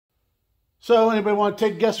So, anybody want to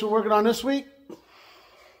take a guess what we're working on this week?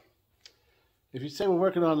 If you say we're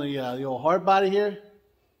working on the old hard body here,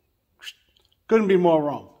 couldn't be more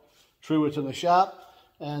wrong. True, it's in the shop,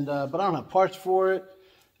 and but I don't have parts for it,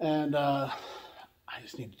 and I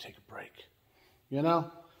just need to take a break. You know,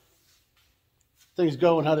 things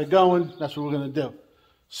going how they're going. That's what we're gonna do.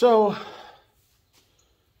 So,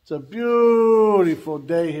 it's a beautiful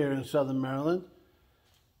day here in Southern Maryland,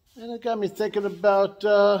 and it got me thinking about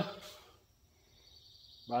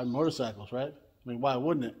riding motorcycles, right? I mean, why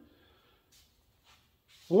wouldn't it?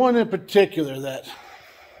 One in particular that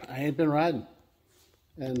I ain't been riding,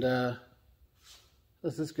 and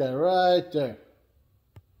that's this guy right there.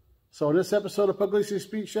 So in this episode of Pugliese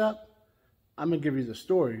Speed Shop, I'm gonna give you the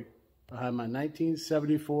story behind my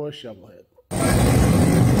 1974 Shovelhead.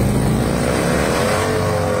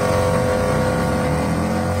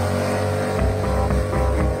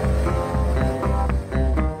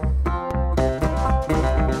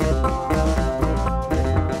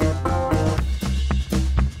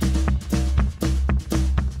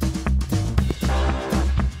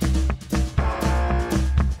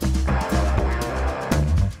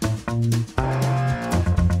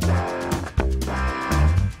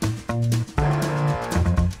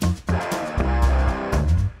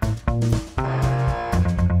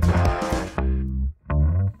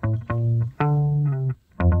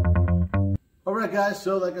 Alright guys,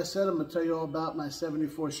 so like I said, I'm going to tell you all about my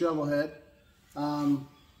 74 Shovelhead.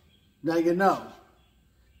 Now you know,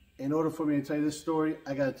 in order for me to tell you this story,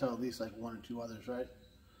 I got to tell at least like one or two others, right?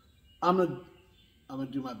 I'm gonna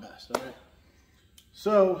do my best, alright?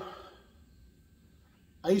 So,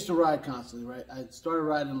 I used to ride constantly, right? I started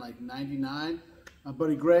riding in like 99. My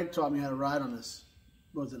buddy Greg taught me how to ride on this,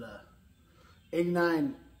 what was it, a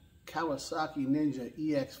 89 Kawasaki Ninja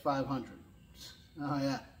EX500. Oh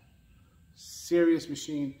yeah. Serious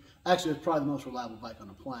machine. Actually, it's probably the most reliable bike on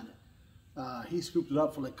the planet. He scooped it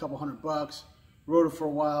up for like a couple $100, rode it for a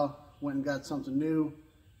while, went and got something new,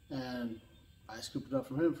 and I scooped it up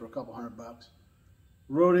from him for a couple $100.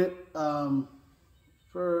 Rode it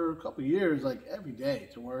for a couple years, like every day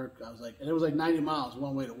to work. I was like, and it was like 90 miles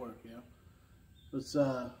one way to work, you know. It was,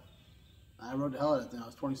 I rode the hell out of that thing. I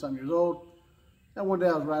was 20-something years old, and one day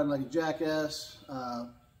I was riding like a jackass,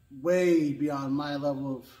 way beyond my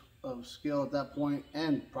level of skill at that point,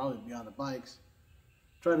 and probably beyond the bikes.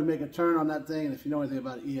 Tried to make a turn on that thing, and if you know anything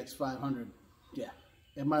about an EX500, yeah,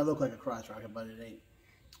 it might look like a crotch rocket, but it ain't.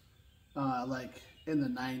 Like in the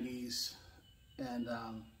 90s, and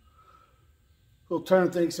little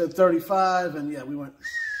turn thing said 35, and yeah, we went,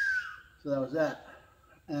 so that was that.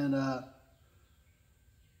 And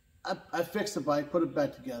I fixed the bike, put it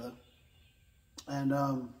back together, and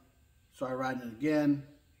started riding it again,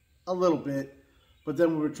 a little bit. But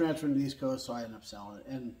then we were transferring to the East Coast, so I ended up selling it.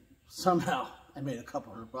 And somehow I made a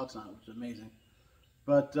couple $100 on it, which is amazing.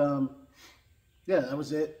 But yeah, that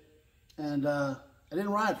was it. And I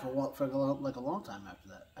didn't ride for like a long time after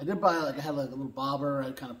that. I did buy, like, I had like a little bobber.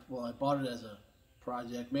 I bought it as a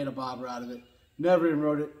project, made a bobber out of it. Never even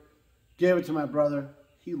rode it. Gave it to my brother.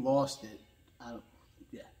 He lost it.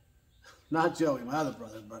 Yeah, not Joey, my other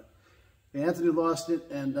brother, but Anthony lost it,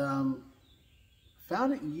 and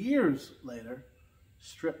found it years later.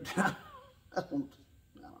 Stripped down. I don't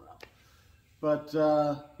know. But,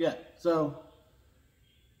 yeah, so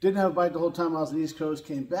didn't have a bike the whole time I was on the East Coast.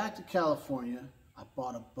 Came back to California. I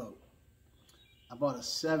bought a boat. I bought a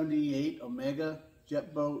 78 Omega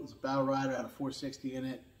jet boat. It was a bow rider. Had a 460 in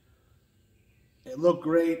it. It looked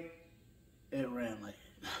great. It ran like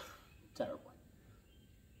terribly.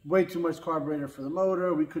 Way too much carburetor for the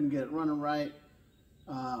motor. We couldn't get it running right.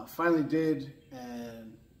 Finally did,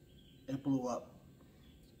 and it blew up.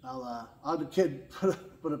 I'll have the kid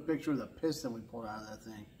put a picture of the piston we pulled out of that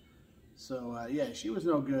thing. So yeah, she was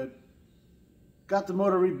no good. Got the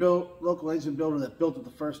motor rebuilt. Local engine builder that built it the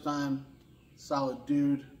first time. Solid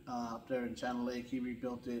dude up there in Channel Lake. He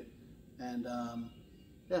rebuilt it, and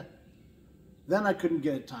yeah. Then I couldn't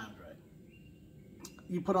get it timed right.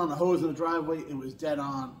 You put on the hose in the driveway, it was dead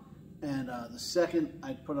on. And the second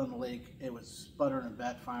I put on the lake, it was sputtering and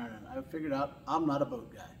backfiring, and I figured out I'm not a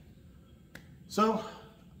boat guy. So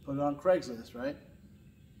put it on Craigslist, right?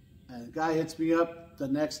 And the guy hits me up the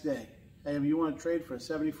next day. Hey, you want to trade for a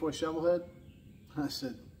 74 Shovelhead? I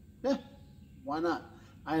said, yeah, why not?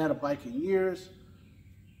 I ain't had a bike in years.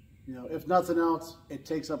 You know, if nothing else, it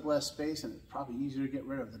takes up less space and it's probably easier to get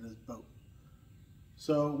rid of than this boat.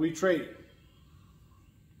 So we traded.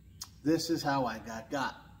 This is how I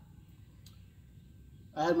got.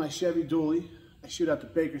 I had my Chevy dually. I shoot out to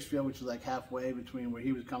Bakersfield, which was like halfway between where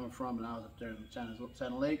he was coming from and I was up there in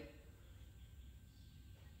Channel Lake.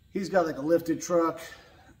 He's got like a lifted truck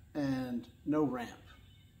and no ramp.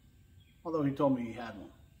 Although he told me he had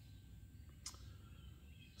one.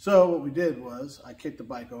 So what we did was I kicked the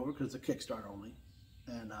bike over because it's a kickstart only.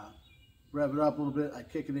 And rev it up a little bit. I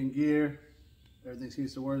kick it in gear. Everything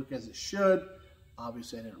seems to work as it should.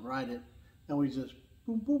 Obviously I didn't ride it. And we just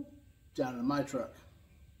boom, boom, down into my truck.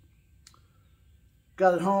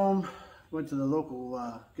 Got it home. Went to the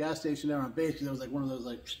local gas station there on base because it was like one of those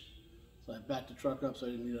like, so I backed the truck up so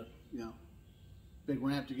I didn't need a, big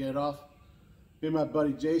ramp to get it off. Me and my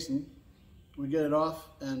buddy Jason, we get it off,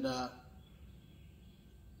 and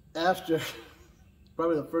after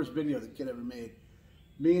probably the first video the kid ever made,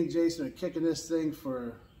 me and Jason are kicking this thing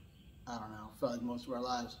for, I don't know, felt like most of our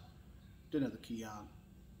lives. Didn't have the key on.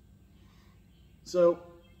 So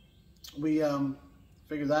we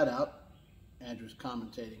figured that out. Andrew's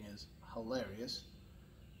commentating is hilarious,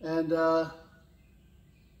 and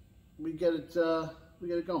we get it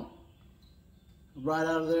going. Right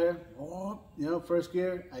out of there, first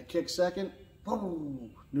gear. I kick second,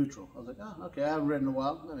 boom, neutral. I was like, oh, okay, I haven't ridden in a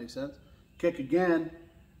while. That makes sense. Kick again.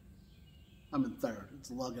 I'm in third.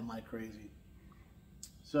 It's lugging like crazy.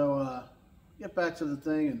 So get back to the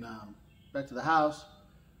thing and back to the house,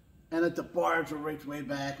 and at the bars were right way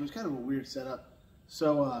back. It was kind of a weird setup.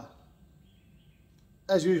 So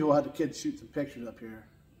as usual, I had the kids shoot some pictures up here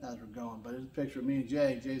as we're going. But there's a picture of me and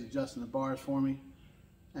Jay. Jay's adjusting the bars for me,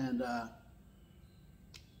 and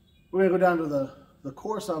we're gonna go down to the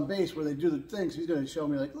course on base where they do the things. He's gonna show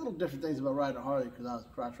me like little different things about riding a Harley because I was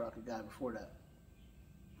a crotch rocket guy before that.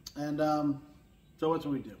 And so what's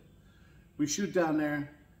what we do? We shoot down there,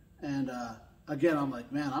 and again I'm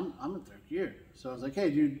like, man, I'm in third gear. So I was like, hey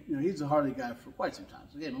dude, he's a Harley guy for quite some time.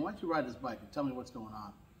 So hey man, why don't you ride this bike and tell me what's going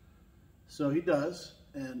on? So he does,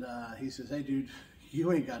 and he says, hey dude,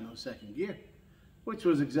 you ain't got no second gear, which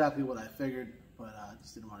was exactly what I figured, but I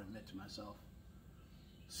just didn't want to admit to myself.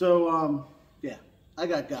 So, yeah, I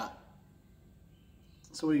got.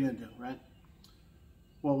 So what are you going to do, right?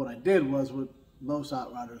 Well, what I did was what most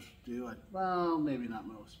outriders do. Well, maybe not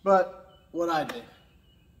most, but what I did,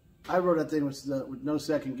 I rode that thing with no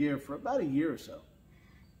second gear for about a year or so,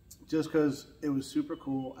 just because it was super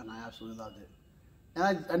cool and I absolutely loved it.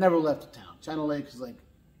 And I never left the town. Channel Lake is like,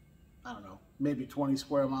 I don't know, maybe 20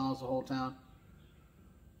 square miles, the whole town.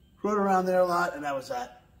 Rode around there a lot, and that was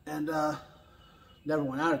that. And never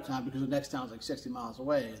went out of town because the next town was like 60 miles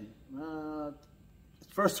away. And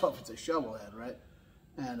first off, it's a shovelhead, right?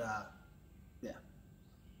 And yeah.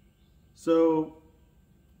 So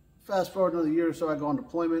fast forward another year or so, I go on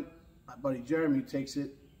deployment. My buddy Jeremy takes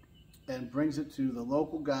it and brings it to the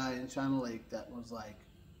local guy in Channel Lake that was like,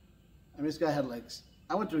 I mean, this guy had like,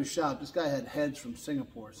 I went to his shop, this guy had heads from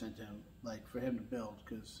Singapore sent to him, like for him to build,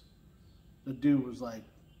 because the dude was like,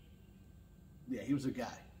 yeah, he was a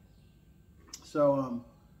guy. So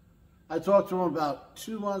I talked to him about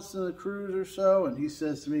 2 months in the cruise or so, and he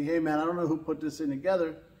says to me, hey man, I don't know who put this thing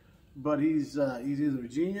together, but he's either a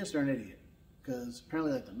genius or an idiot, because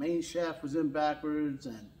apparently like the main shaft was in backwards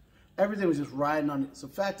and everything was just riding on it. So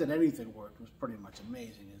the fact that anything worked was pretty much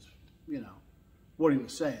amazing, is, what he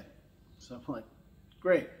was saying. So I'm like,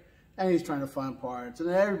 great. And he's trying to find parts, and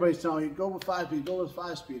then everybody's telling me, go with 5-speed, go with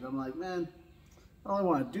 5-speed. I'm like, man, I don't really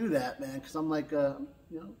want to do that, man, because I'm like a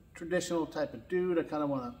traditional type of dude. I kind of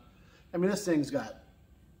want to, I mean, this thing's got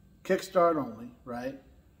kickstart only, right?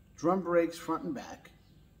 Drum brakes front and back.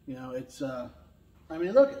 It's, I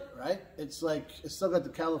mean, look at it, right? It's like, it's still got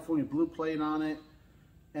the California blue plate on it,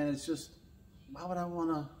 and it's just, why would I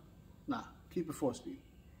want to, keep it 4-speed.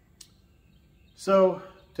 So,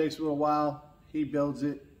 takes a little while, he builds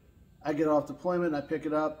it, I get off deployment, I pick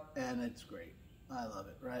it up, and it's great. I love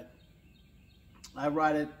it, right? I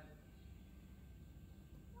ride it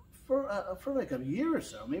for like a year or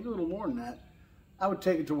so, maybe a little more than that. I would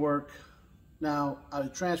take it to work. Now, I was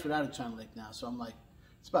transferred out of Channel Lake now, so I'm like,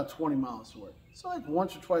 it's about 20 miles to work. So like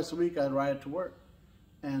once or twice a week, I'd ride it to work.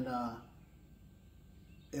 And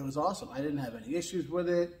it was awesome. I didn't have any issues with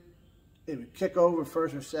it. It would kick over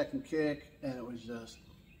first or second kick, and it was just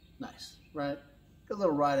nice, right? Good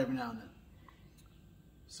little ride every now and then.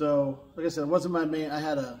 So, like I said, it wasn't my main. I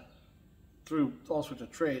had through all sorts of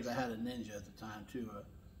trades, I had a Ninja at the time too.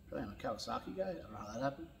 Probably I'm a Kawasaki guy. I don't know how that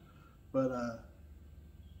happened. But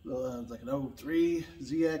it was like an 03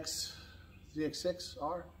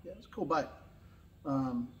 ZX6R. Yeah, it's a cool bike.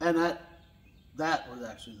 And that was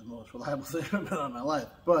actually the most reliable thing I've been on in my life.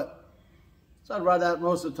 But so I'd ride that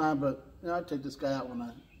most of the time, but I'd take this guy out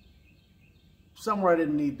when somewhere I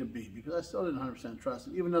didn't need to be, because I still didn't 100% trust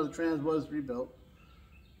it. Even though the trans was rebuilt,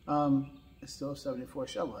 it's still a 74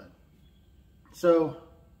 Shovelhead. So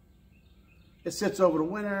It sits over the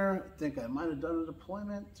winter. I think I might have done a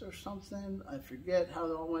deployment or something. I forget how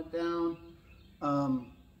it all went down.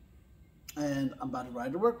 And I'm about to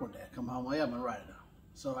ride to work one day. I come home, yeah, I'm gonna ride it now.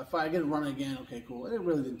 So if I get it running again, okay, cool. It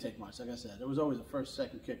really didn't take much. Like I said, it was always a first,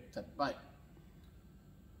 second kick type of bike.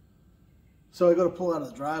 So I go to pull out of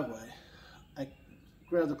the driveway. I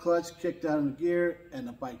grab the clutch, kick down in the gear, and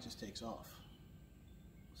the bike just takes off.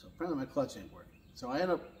 So apparently my clutch ain't working. So I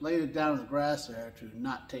end up laying it down in the grass there to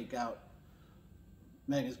not take out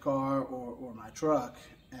Megan's car or my truck.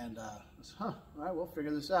 And I said, all right, we'll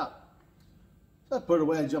figure this out. So I put it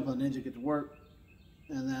away, I jump on the Ninja, get to work.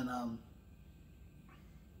 And then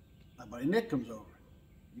my buddy Nick comes over.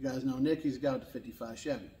 You guys know Nick, he's the guy with the 55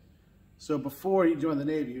 Chevy. So before he joined the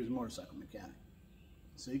Navy, he was a motorcycle mechanic.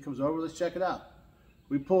 So he comes over, let's check it out.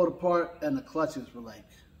 We pull it apart, and the clutches were like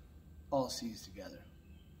all seized together.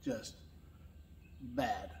 Just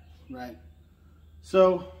bad, right?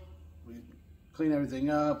 So we clean everything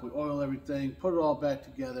up, we oil everything, put it all back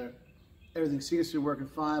together. Everything seems to be working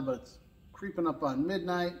fine, but it's creeping up on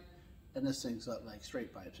midnight, and this thing's got like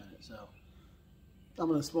straight pipes in it. So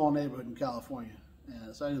I'm in a small neighborhood in California,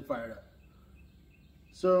 and so I didn't fire it up.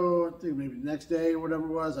 So I think maybe the next day or whatever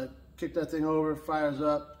it was, I kick that thing over, fires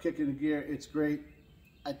up, kick in the gear, it's great.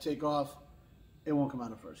 I take off, it won't come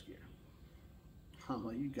out of first gear. I'm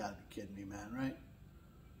like, you gotta be kidding me, man, right?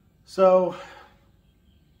 So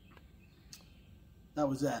that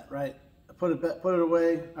was that, right? I put it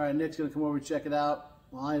away. All right, Nick's gonna come over and check it out.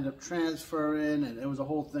 Well, I ended up transferring, and it was a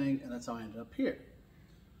whole thing, and that's how I ended up here.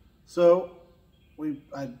 So we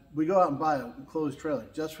go out and buy an enclosed trailer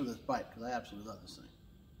just for this bike because I absolutely love this thing.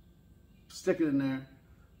 Stick it in there.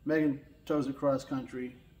 Megan tows it cross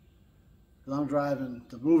country because I'm driving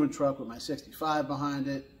the moving truck with my 65 behind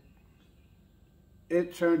it.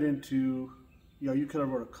 It turned into, you could have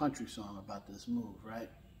wrote a country song about this move, right?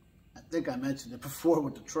 I think I mentioned it before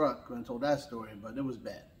with the truck when I told that story, but it was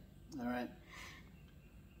bad, all right?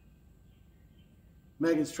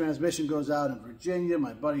 Megan's transmission goes out in Virginia.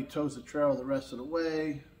 My buddy tows the trailer the rest of the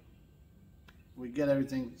way. We get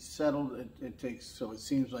everything settled. It takes, so it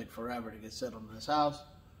seems like forever to get settled in this house.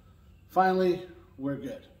 Finally, we're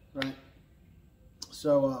good, right?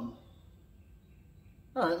 So, all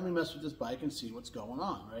right, let me mess with this bike and see what's going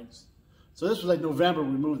on, right? So this was like November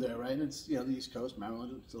we moved there, right? And it's, the East Coast,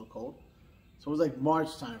 Maryland, it's still cold. So it was like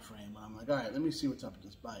March time frame. And I'm like, all right, let me see what's up with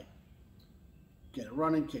this bike. Get it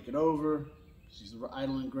running, kick it over. She's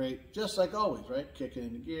idling great, just like always, right? Kick it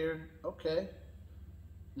into gear, okay.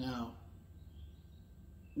 Now,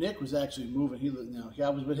 Nick was actually moving. I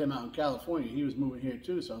was with him out in California. He was moving here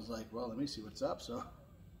too, so I was like, well, let me see what's up. So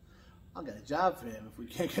I'll get a job for him if we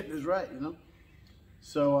can't get this right,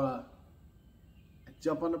 So I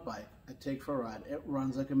jump on the bike. I take for a ride. It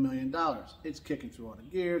runs like $1 million. It's kicking through all the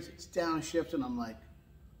gears. It's downshifting. I'm like,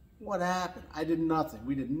 what happened? I did nothing.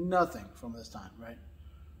 We did nothing from this time, right?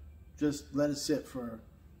 Just let it sit for,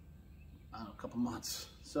 I don't know, a couple months.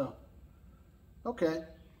 So, okay.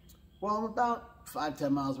 Well, I'm about 5-10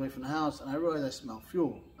 miles away from the house, and I realize I smell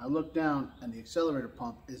fuel. I look down, and the accelerator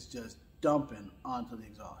pump is just dumping onto the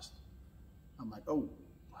exhaust. I'm like, oh,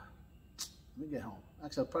 let me get home.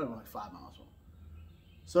 Actually, I'm probably only 5 miles home.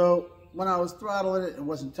 So when I was throttling it, it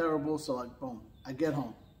wasn't terrible, so boom, I get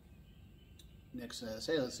home. Nick says,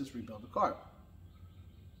 hey, let's just rebuild the car.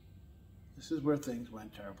 This is where things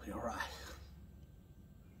went terribly awry.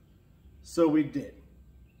 So we did.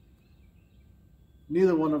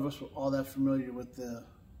 Neither one of us were all that familiar with the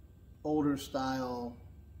older style,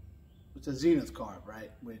 it's a Zenith carb, right?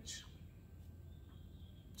 Which,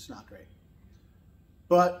 it's not great.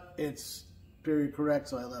 But it's period correct,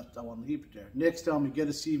 so I wanted to keep it there. Nick's telling me, get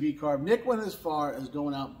a CV carb. Nick went as far as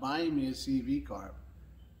going out buying me a CV carb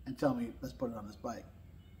and telling me, let's put it on this bike.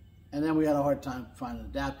 And then we had a hard time finding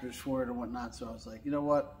adapters for it and whatnot, so I was like, you know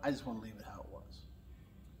what? I just want to leave it how it was.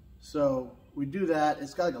 So we do that.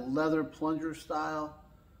 It's got like a leather plunger style,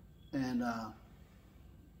 and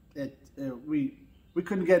we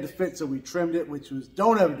couldn't get it to fit, so we trimmed it, which was,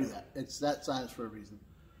 don't ever do that. It's that size for a reason.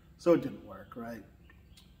 So it didn't work, right?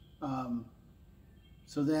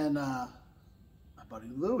 So then my buddy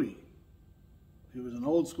Louie, who was an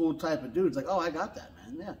old school type of dude, is like, oh, I got that,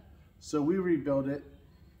 man, yeah. So we rebuilt it,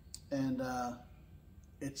 and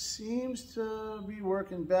it seems to be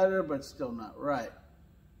working better, but still not right.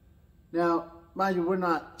 Now, mind you, we're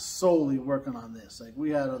not solely working on this. Like, we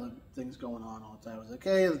had other things going on all the time. I was like,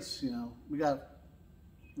 hey, let's, we got a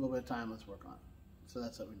little bit of time, let's work on it. So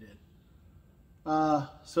that's what we did.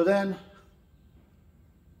 So then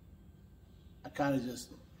I kind of just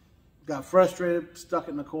got frustrated, stuck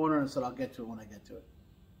it in the corner, and said, I'll get to it when I get to it.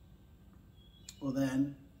 Well,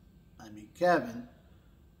 then I meet Kevin,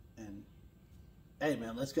 and hey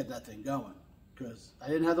man, let's get that thing going. Because I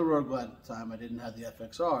didn't have the Road Glide at the time, I didn't have the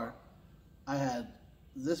FXR. I had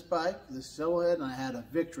this bike, this Shovelhead, and I had a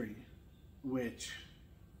Victory, which,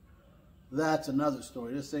 that's another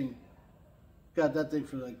story. This thing, got that thing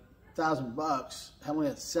for like $1,000. I only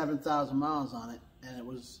had 7,000 miles on it, and it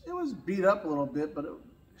was beat up a little bit, but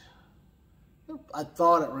I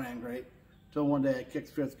thought it ran great. Until one day I kicked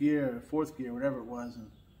fifth gear or fourth gear, whatever it was, and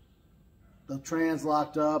the trans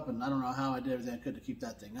locked up, and I don't know how I did everything I could to keep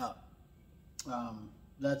that thing up.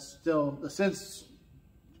 That's still, since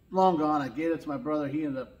long gone. I gave it to my brother. He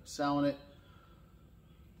ended up selling it.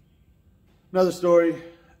 Another story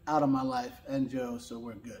out of my life and Joe, so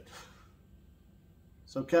we're good.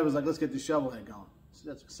 So Kevin's like, let's get the Shovelhead going. So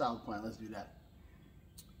that's a solid plan. Let's do that.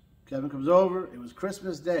 Kevin comes over. It was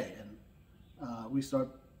Christmas Day, and we start,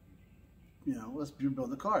 let's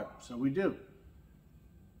rebuild the cart. So we do.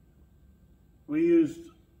 We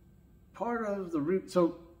used part of the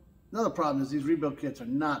so another problem is these rebuild kits are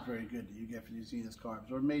not very good that you get for these Zenith carbs.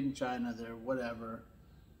 They're made in China. They're whatever.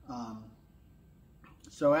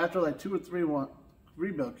 So after like 2 or 3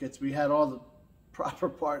 rebuild kits, we had all the proper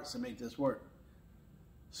parts to make this work.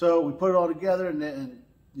 So we put it all together, and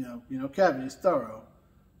Kevin, he's thorough.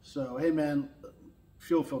 So hey man,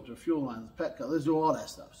 fuel filter, fuel lines, pet cut, let's do all that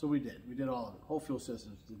stuff. So we did. We did all of it. Whole fuel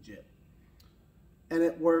system's legit, and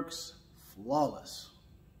it works flawless.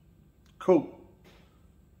 Cool.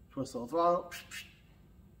 Twist the throttle,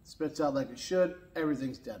 spits out like it should.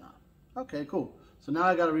 Everything's dead on. Okay, cool. So now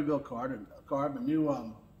I got a rebuild carb, a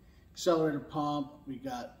new accelerator pump. We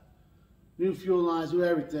got new fuel lines, new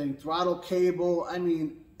everything. Throttle cable. I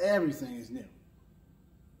mean, everything is new.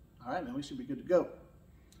 All right, man, we should be good to go.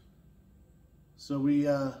 So we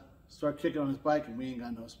start kicking on his bike, and we ain't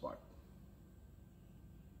got no spark.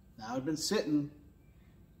 Now I've been sitting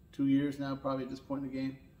 2 years now, probably at this point in the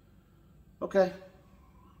game. Okay.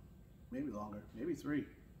 Maybe longer, maybe 3.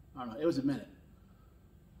 I don't know. It was a minute.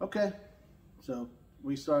 Okay. So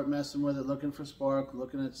we start messing with it, looking for spark,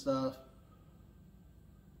 looking at stuff.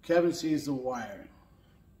 Kevin sees the wiring.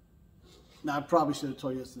 Now, I probably should have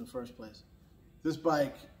told you this in the first place. This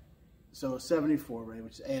bike, so 74 rate,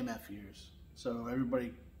 which is AMF years. So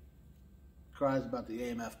everybody cries about the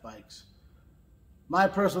AMF bikes. My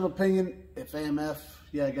personal opinion, if AMF,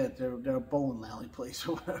 yeah, I get it, they're a bowling alley place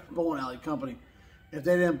or whatever, bowling alley company. If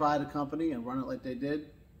they didn't buy the company and run it like they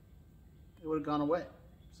did, it would have gone away.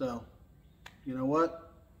 So, you know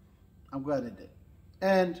what? I'm glad they did.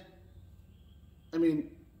 And, I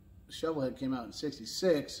mean, the Shovelhead came out in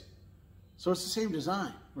 '66, so it's the same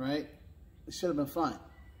design, right? It should have been fine.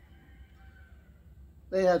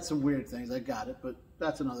 They had some weird things, I got it, but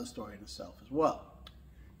that's another story in itself as well.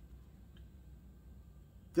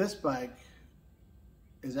 This bike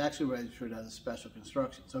is actually registered as a special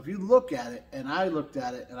construction. So if you look at it, and I looked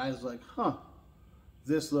at it, and I was like, huh,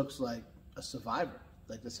 this looks like a Survivor.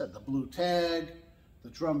 Like I said, the blue tag, the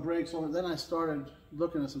drum brakes on it. Then I started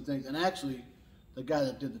looking at some things, and actually, the guy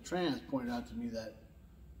that did the trans pointed out to me that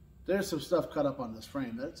there's some stuff cut up on this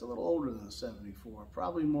frame that's a little older than the 74,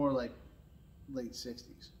 probably more like late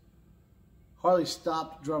 60s. Harley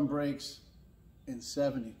stopped drum brakes in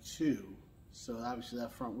 72, so obviously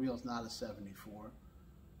that front wheel is not a 74.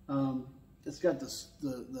 It's got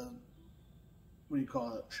the what do you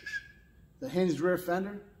call it? The hinged rear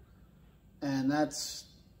fender, and that's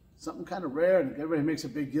something kind of rare, and everybody makes a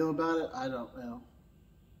big deal about it. I don't know.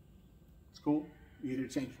 It's cool. You either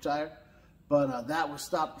change your tire, but that was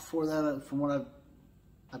stopped before that, from what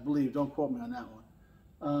I believe. Don't quote me on that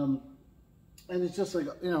one. And it's just like,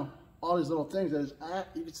 all these little things that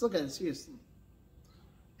you can look at it and see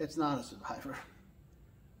it's not a Survivor.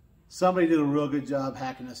 Somebody did a real good job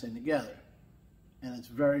hacking this thing together, and it's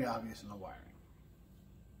very obvious in the wiring.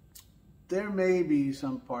 There may be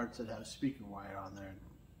some parts that have speaker wire on there.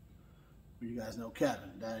 You guys know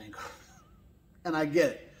Kevin. That ain't cool. And I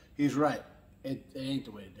get it. He's right. It ain't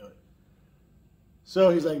the way to do it.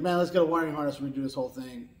 So he's like, man, let's get a wiring harness when we do this whole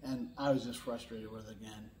thing. And I was just frustrated with it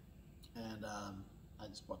again. And I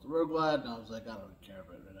just bought the Road Glide, and I was like, I don't care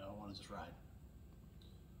about it right now. I want to just ride.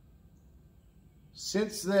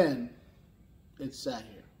 Since then, it's sat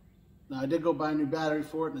here. Now, I did go buy a new battery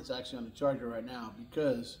for it, and it's actually on the charger right now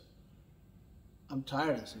because I'm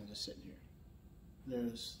tired of this thing just sitting here.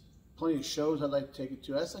 There's plenty of shows I'd like to take it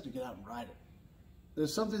to. I'd just like to get out and ride it.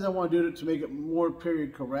 There's some things I want to do to make it more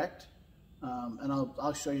period correct, and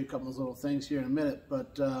I'll show you a couple of little things here in a minute,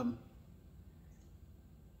 but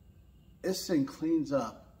this thing cleans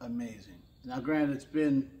up amazing. Now, granted, it's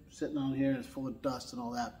been sitting on here and it's full of dust and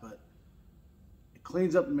all that, but it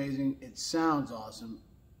cleans up amazing. It sounds awesome.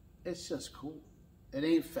 it's just cool. It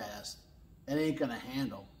ain't fast. It ain't gonna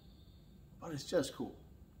handle, but it's just cool,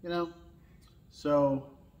 you know?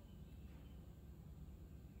 So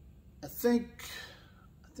I think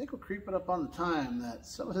we're creeping up on the time that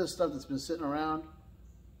some of this stuff that's been sitting around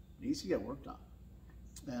needs to get worked on.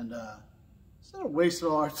 And instead of wasting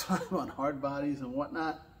all our time on hard bodies and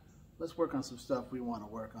whatnot, let's work on some stuff we want to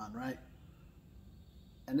work on, right?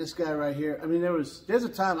 And this guy right here, I mean, there's a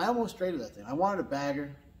time I almost traded that thing. I wanted a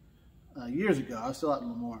bagger years ago. I was still out in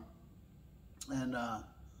Lemoore. And I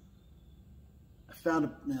found a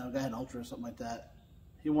guy had an Ultra or something like that.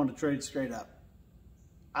 He wanted to trade straight up.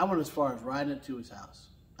 I went as far as riding it to his house.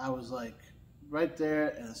 I was like right there,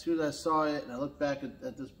 and as soon as I saw it, and I looked back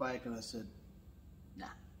at this bike, and I said, nah,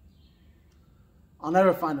 I'll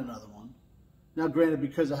never find another one. Now, granted,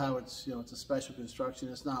 because of how it's, it's a special construction,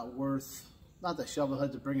 it's not worth, not that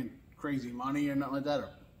Shovelheads are bringing crazy money or nothing like that, or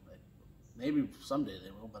maybe someday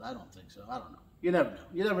they will, but I don't think so. I don't know. You never know.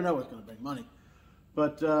 You never know what's going to bring money.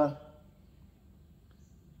 But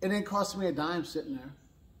it ain't costing me a dime sitting there.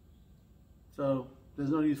 So there's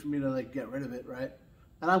no need for me to like get rid of it, right?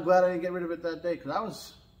 And I'm glad I didn't get rid of it that day, because I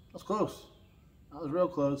was close. I was real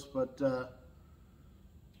close, but I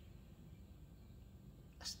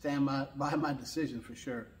stand by my decision for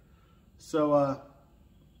sure. So,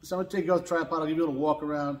 so I'm going to take you off the tripod. I'll give you a little walk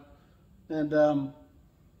around. And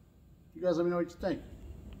you guys let me know what you think.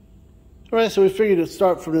 All right, so we figured to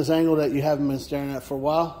start from this angle that you haven't been staring at for a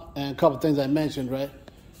while. And a couple things I mentioned, right?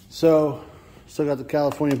 So, still got the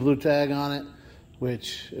California blue tag on it,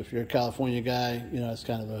 which, if you're a California guy, it's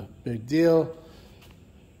kind of a big deal.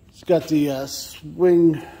 It's got the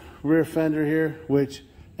swing rear fender here, which,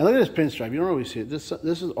 and look at this pinstripe. You don't always see it. This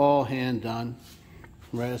is all hand done,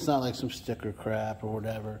 right? It's not like some sticker crap or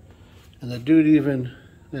whatever. And the dude even,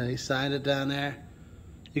 he signed it down there.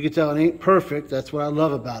 You can tell it ain't perfect. That's what I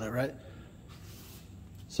love about it, right?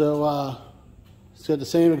 So, it's got the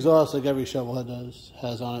same exhaust like every Shovelhead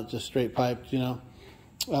has on it, just straight piped,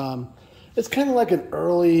 It's kind of like an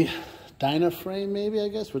early Dyna frame, maybe, I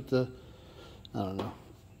guess, with the, I don't know.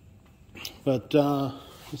 But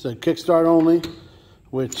it's a kickstart only,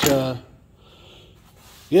 which, yeah,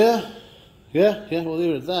 we'll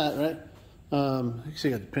leave it at that, right? You see,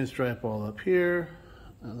 got the pinstripe all up here.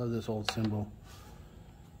 I love this old symbol.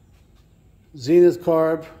 Zenith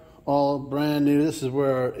carb, all brand new. This is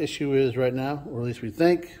where our issue is right now, or at least we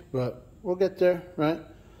think, but we'll get there, right?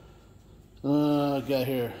 Got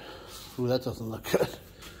here. Ooh, that doesn't look good.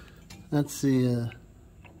 Let's see.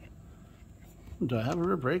 Do I have a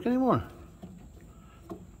rear brake anymore?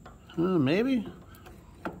 Maybe.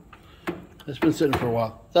 It's been sitting for a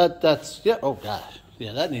while. That's yeah. Oh gosh,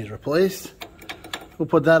 yeah, that needs replaced. We'll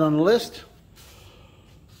put that on the list.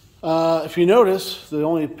 If you notice, the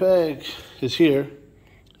only peg is here,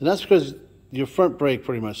 and that's because your front brake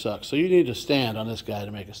pretty much sucks. So you need to stand on this guy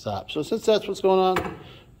to make it stop. So since that's what's going on,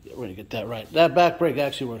 we're going to get that right. That back brake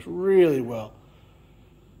actually works really well.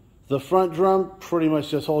 The front drum pretty much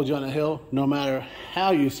just holds you on a hill, no matter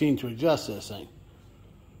how you seem to adjust this thing.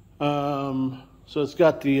 So it's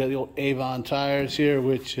got the old Avon tires here,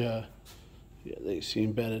 which yeah, they've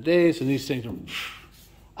seen better days. And these things are,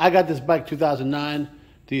 I got this bike 2009.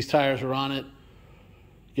 These tires are on it.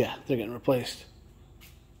 Yeah, they're getting replaced.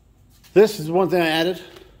 This is one thing I added,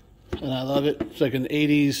 and I love it. It's like an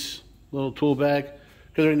 80s little tool bag,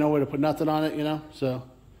 because there ain't nowhere to put nothing on it, So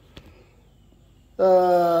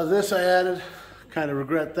this I added. Kind of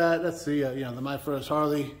regret that. That's the My First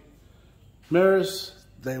Harley mirrors.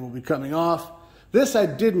 They will be coming off. This I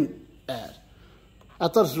didn't add. I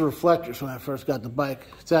thought this was reflectors when I first got the bike.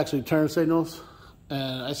 It's actually turn signals,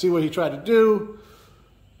 and I see what he tried to do,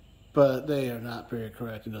 but they are not very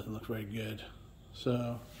correct. It doesn't look very good.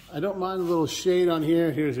 So I don't mind a little shade on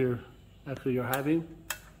here. Here's your high beam.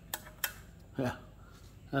 Yeah,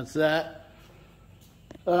 that's that.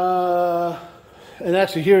 And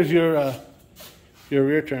actually, here's your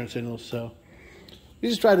rear turn signals. So you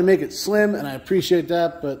just tried to make it slim, and I appreciate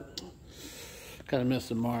that, but kind of missed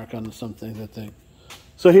the mark on some things, I think.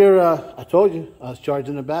 So here, I told you I was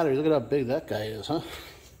charging the battery. Look at how big that guy is, huh?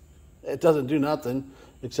 It doesn't do nothing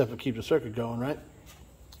except for keep the circuit going, right?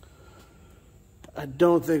 I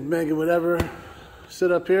don't think Megan would ever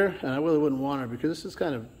sit up here, and I really wouldn't want her, because this is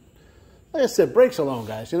kind of, like I said, brakes alone,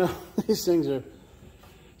 guys, These things are,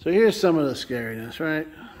 so here's some of the scariness, right?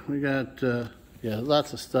 We got, yeah,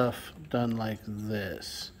 lots of stuff done like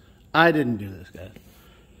this. I didn't do this, guys.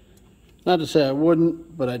 Not to say I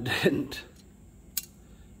wouldn't, but I didn't.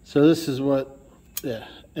 So this is what, yeah,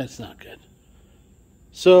 it's not good.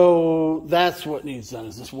 So that's what needs done,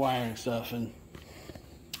 is this wiring stuff. And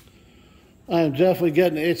I am definitely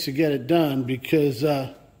getting the itch to get it done because,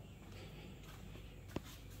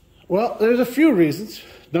 well, there's a few reasons.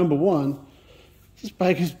 Number one, this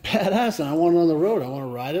bike is badass and I want it on the road. I want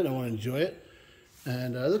to ride it. I want to enjoy it.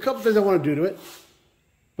 And there's a couple things I want to do to it.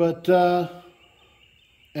 But and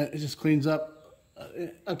it just cleans up.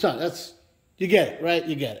 I'm telling you, you get it, right?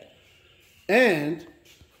 You get it. And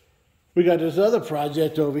we got this other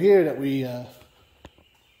project over here that we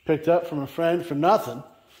picked up from a friend for nothing.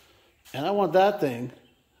 And I want that thing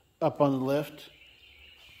up on the lift.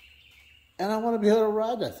 And I want to be able to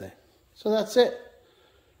ride that thing. So that's it.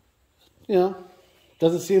 You know,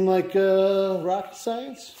 doesn't seem like rocket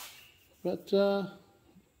science. But,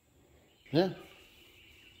 yeah.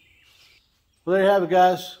 Well, there you have it,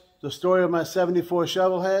 guys. The story of my 74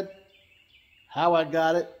 Shovelhead. How I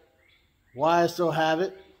got it. Why I still have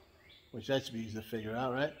it. Which that should be easy to figure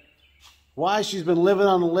out, right? Why she's been living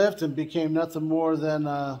on the lift and became nothing more than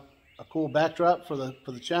a cool backdrop for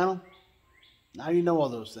the channel. Now you know all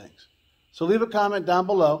those things. So leave a comment down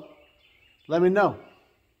below. Let me know.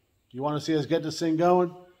 You want to see us get this thing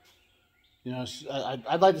going? You know,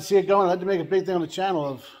 I'd like to see it going. I'd like to make a big thing on the channel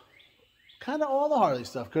of kind of all the Harley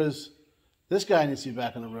stuff because this guy needs to be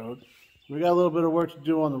back on the road. We got a little bit of work to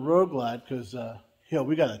do on the road glide because,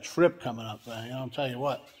 we got a trip coming up. I'll tell you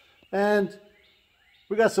what. And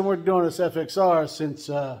we got some work to do on this FXR since,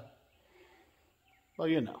 well,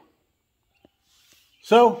 you know.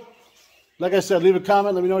 So, like I said, leave a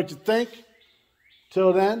comment. Let me know what you think.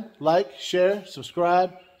 Till then, like, share,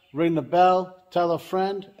 subscribe, ring the bell, tell a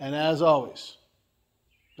friend, and as always,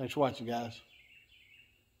 thanks for watching, guys.